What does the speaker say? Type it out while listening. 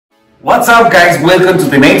What's up guys, welcome to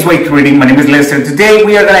the next way trading. My name is Lester. Today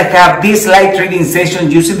we are gonna have this live trading session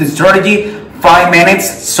using the strategy 5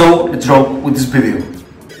 minutes. So let's roll with this video.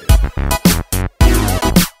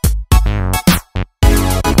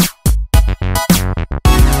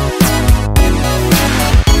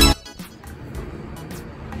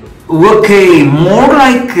 Okay, more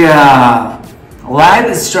like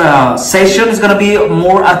live session is gonna be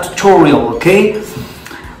more a tutorial, okay?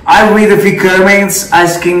 I read a few comments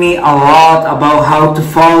asking me a lot about how to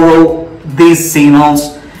follow these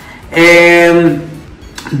signals, and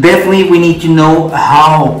definitely we need to know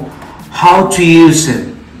how to use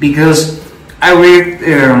it, because I read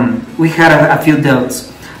we had a few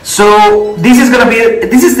doubts. So this is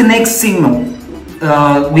the next signal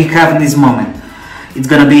we have in this moment. It's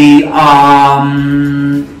gonna be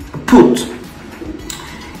put.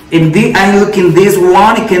 I look in this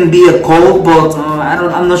one. It can be a call, but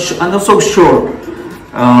I'm not so sure.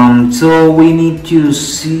 So we need to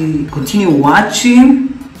continue watching,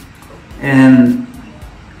 and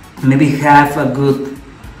maybe have a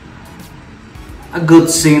good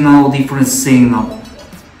signal, different signal.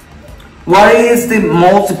 What is the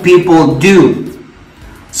most people do?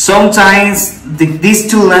 Sometimes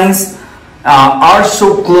these two lines are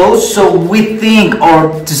so close, so we think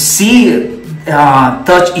or to see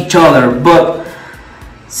touch each other, but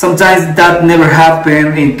sometimes that never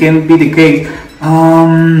happens. It can be the case,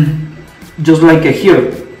 just like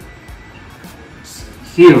here,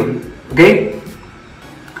 okay?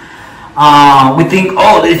 We think,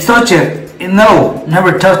 oh, it's touch it. No,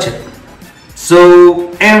 never touch it.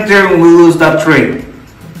 So enter and we lose that trade.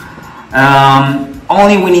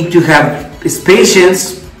 Only we need to have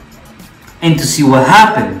patience and to see what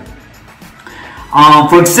happened.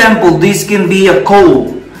 For example, this can be a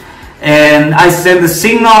call, and I send the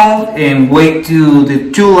signal and wait to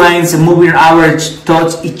the two lines and moving average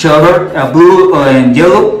touch each other, blue and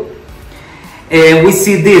yellow, and we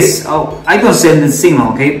see this. Oh, I don't send the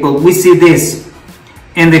signal, okay, but we see this,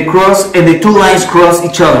 and the two lines cross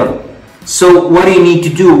each other. So what do you need to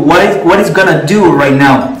do? What is gonna do right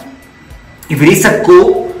now? If it is a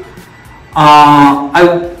call,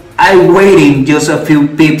 I'm waiting just a few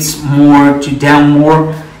pips more to down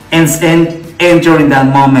more and enter in that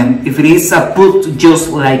moment. If it is a put just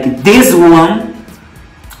like this one,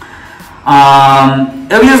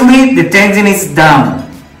 obviously the tension is down.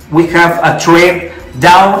 We have a trade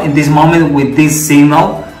down in this moment with this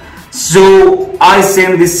signal. So I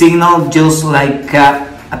send this signal just like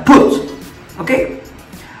a put, okay?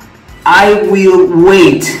 I will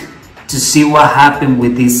wait to see what happened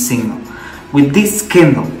with this signal, with this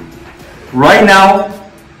candle. Right now,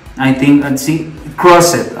 I think, let's see,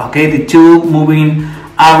 cross it, okay? The two moving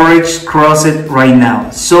average cross it right now.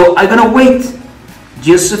 So I'm gonna wait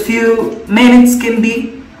just a few minutes, can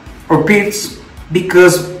be, or pips,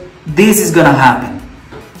 because this is gonna happen.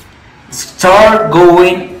 Start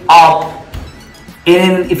going up,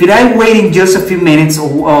 and if I'm waiting just a few minutes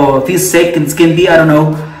or a few seconds, can be, I don't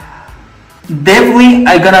know, definitely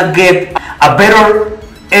I'm gonna get a better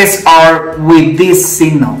SR with this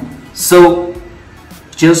signal. So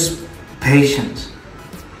just patience,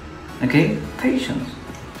 okay? Patience.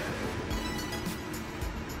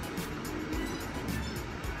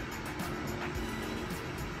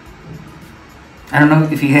 I don't know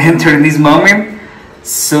if you enter in this moment.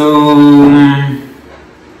 So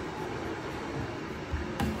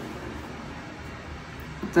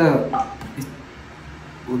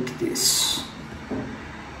look at this.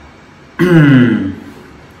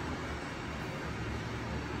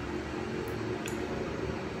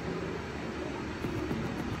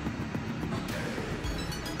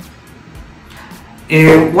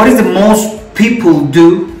 What is the most people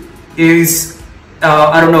do is,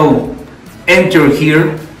 I don't know, enter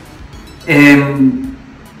here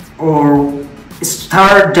or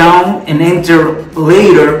start down and enter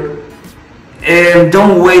later, and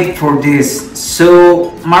don't wait for this.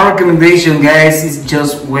 So my recommendation, guys, is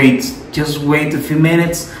just wait a few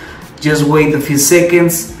minutes, just wait a few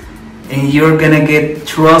seconds, and you're gonna get,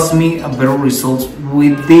 trust me, a better results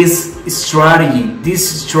with this strategy.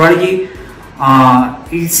 This strategy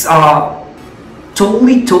it's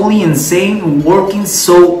totally insane, working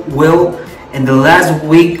so well. In the last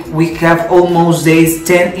week we have almost days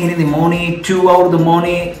 10 in the morning, 2 out of the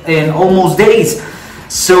morning, and almost days.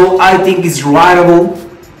 So I think it's rideable.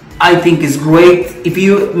 I think it's great. If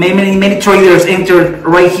you many traders entered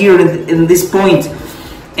right here in this point,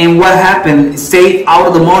 and what happened, stay out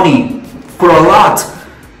of the money for a lot.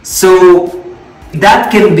 So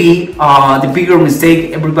that can be the bigger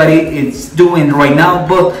mistake everybody is doing right now,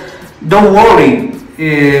 but don't worry.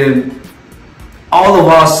 all of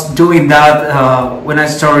us doing that when I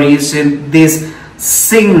started using this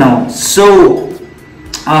signal. So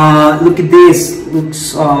look at this,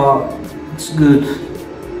 looks good,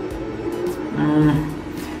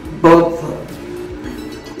 but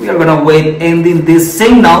we are gonna wait ending this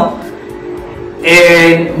signal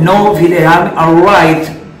and know if I'm right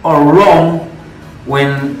or wrong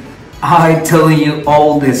when I tell you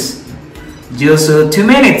all this. Just 2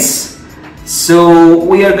 minutes. So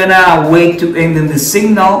we are gonna wait to end in the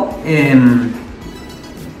signal and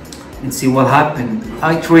see what happened.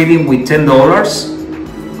 I traded with $10,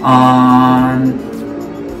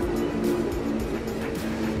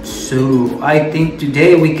 so I think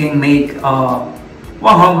today we can make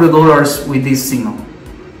 $100 with this signal.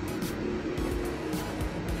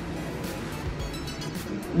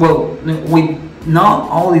 Well, with not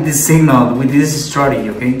only this signal, with this strategy,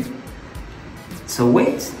 okay? So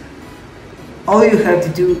wait. All you have to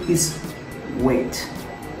do is wait.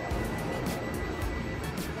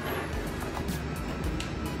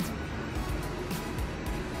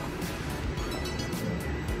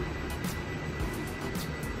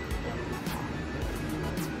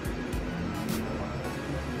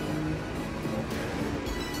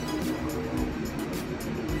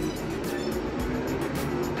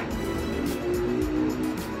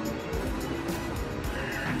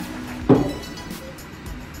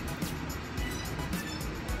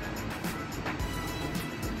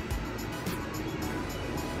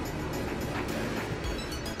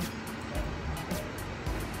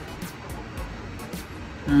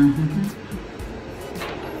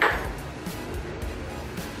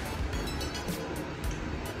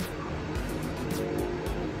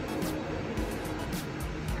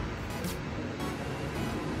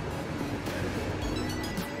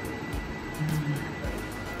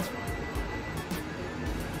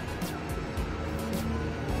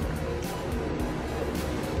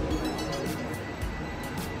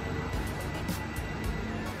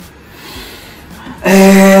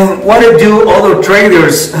 What do other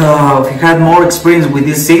traders, if you had more experience with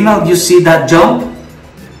this signal, you see that jump,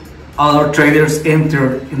 other traders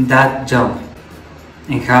enter in that jump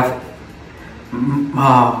and have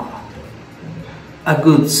a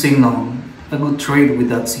good signal, a good trade with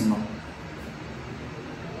that signal.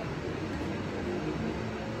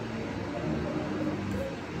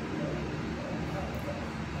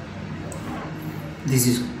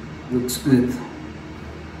 This looks good.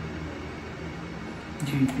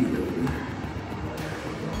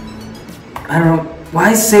 I don't know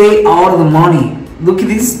why say out of the money. Look at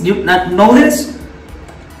this. You not know this?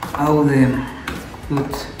 Oh, the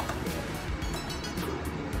good.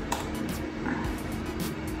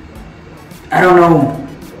 I don't know.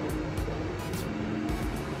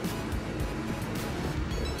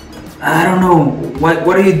 I don't know.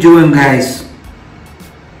 What are you doing, guys?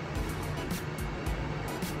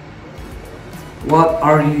 What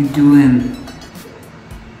are you doing?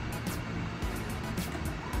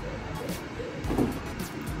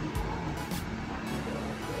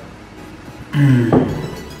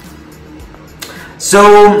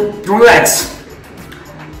 So relax.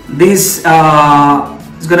 This is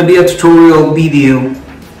gonna be a tutorial video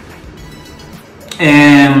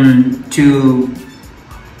and to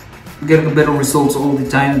get better results all the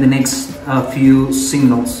time. The next few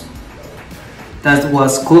signals that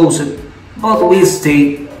was closed, but we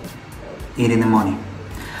stay in the money.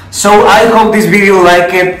 So I hope this video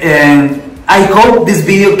like it, and I hope this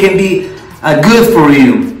video can be good for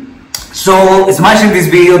you. So smashing this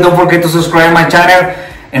video, don't forget to subscribe my channel,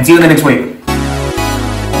 and see you in the next week.